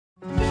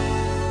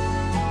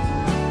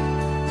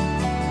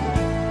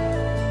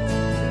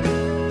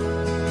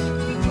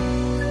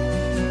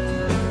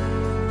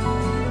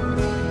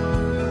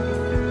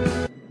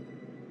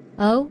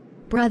Oh,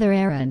 Brother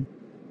Aaron.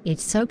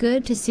 It's so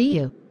good to see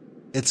you.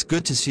 It's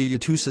good to see you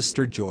too,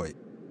 Sister Joy.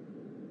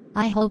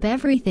 I hope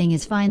everything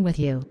is fine with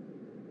you.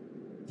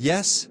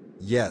 Yes,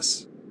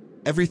 yes.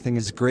 Everything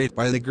is great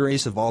by the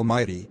grace of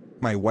Almighty.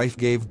 My wife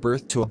gave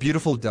birth to a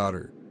beautiful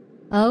daughter.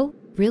 Oh,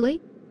 really?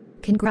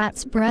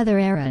 Congrats, Brother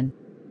Aaron.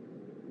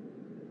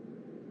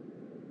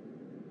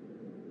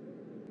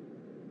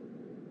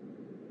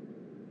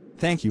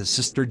 Thank you,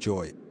 Sister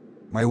Joy.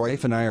 My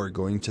wife and I are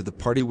going to the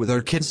party with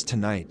our kids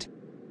tonight.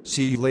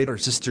 See you later,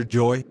 Sister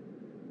Joy.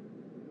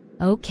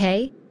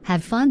 Okay,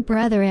 have fun,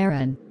 Brother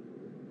Aaron.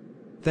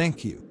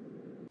 Thank you.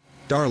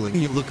 Darling,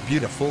 you look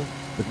beautiful,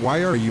 but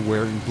why are you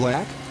wearing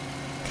black?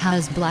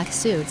 'Cause black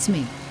suits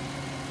me.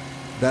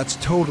 That's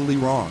totally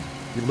wrong.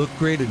 You look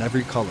great in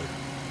every color.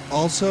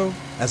 Also,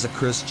 as a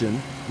Christian,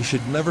 you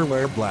should never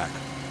wear black.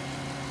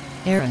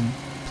 Aaron,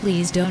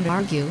 please don't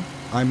argue.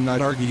 I'm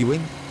not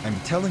arguing, I'm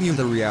telling you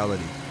the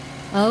reality.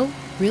 Oh,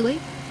 really?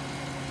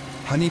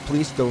 Honey,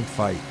 please don't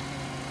fight.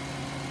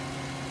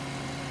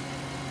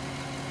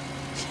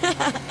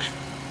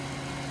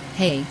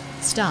 Hey,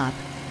 stop.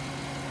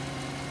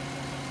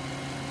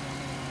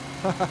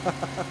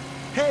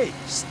 Hey,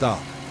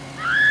 stop.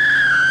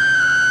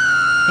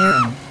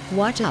 Aaron,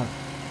 watch out.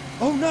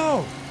 Oh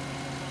no!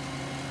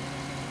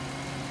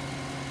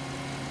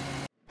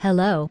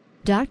 Hello,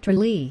 Dr.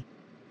 Lee.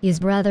 Is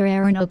Brother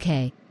Aaron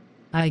okay?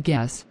 I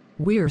guess.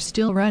 We're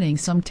still running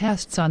some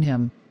tests on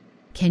him.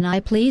 Can I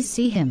please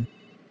see him?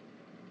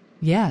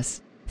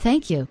 Yes.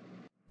 Thank you.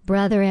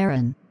 Brother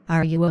Aaron,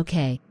 are you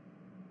okay?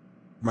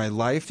 My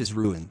life is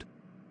ruined.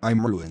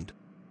 I'm ruined.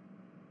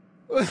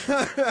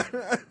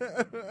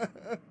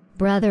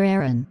 Brother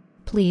Aaron,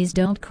 please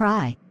don't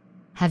cry.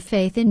 Have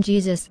faith in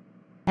Jesus.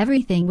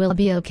 Everything will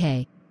be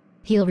okay.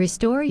 He'll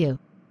restore you.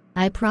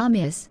 I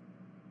promise.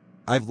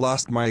 I've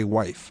lost my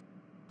wife.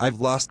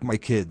 I've lost my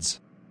kids.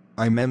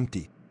 I'm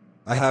empty.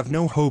 I have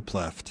no hope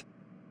left.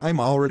 I'm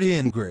already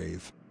in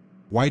grave.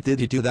 Why did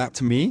he do that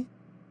to me?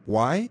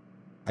 Why?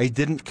 I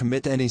didn't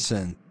commit any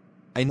sin.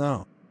 I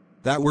know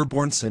that we're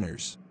born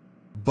sinners.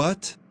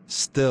 But,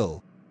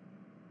 still.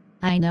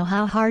 I know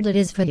how hard it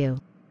is for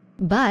you.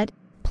 But,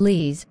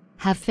 please,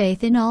 have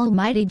faith in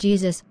Almighty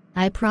Jesus.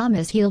 I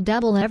promise He'll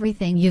double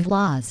everything you've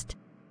lost.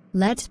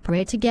 Let's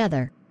pray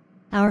together.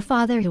 Our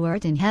Father who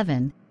art in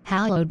heaven,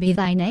 hallowed be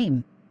thy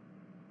name.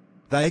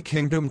 Thy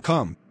kingdom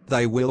come,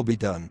 thy will be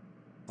done.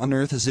 On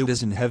earth as it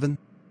is in heaven.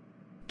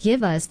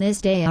 Give us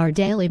this day our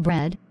daily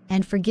bread,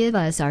 and forgive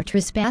us our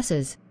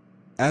trespasses,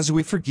 as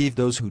we forgive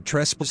those who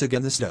trespass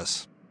against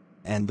us.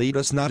 And lead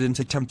us not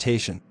into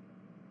temptation,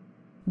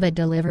 but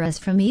deliver us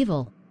from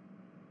evil.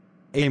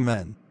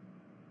 Amen.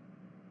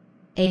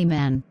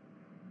 Amen.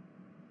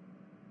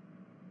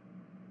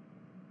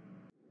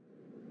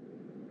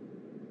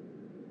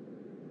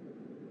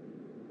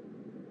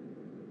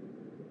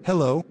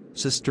 Hello,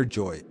 Sister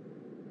Joy.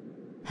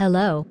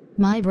 Hello,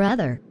 my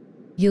brother.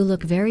 You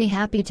look very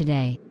happy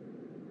today.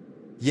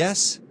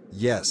 Yes,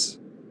 yes.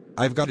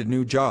 I've got a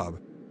new job.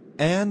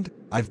 And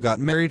I've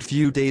got married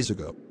few days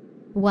ago.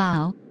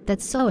 Wow,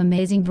 that's so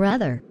amazing,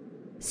 brother.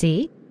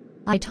 See?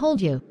 I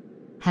told you.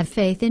 Have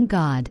faith in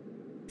God.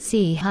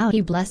 See how He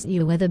blessed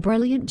you with a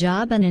brilliant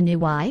job and a new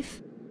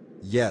wife?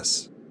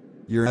 Yes.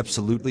 You're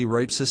absolutely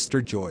right,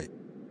 Sister Joy.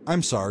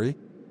 I'm sorry.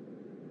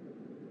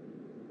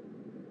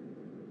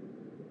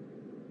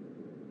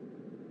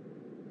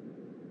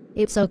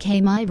 It's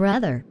okay, my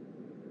brother.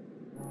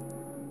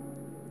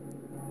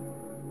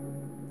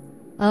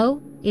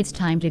 Oh, it's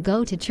time to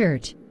go to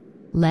church.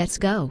 Let's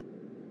go.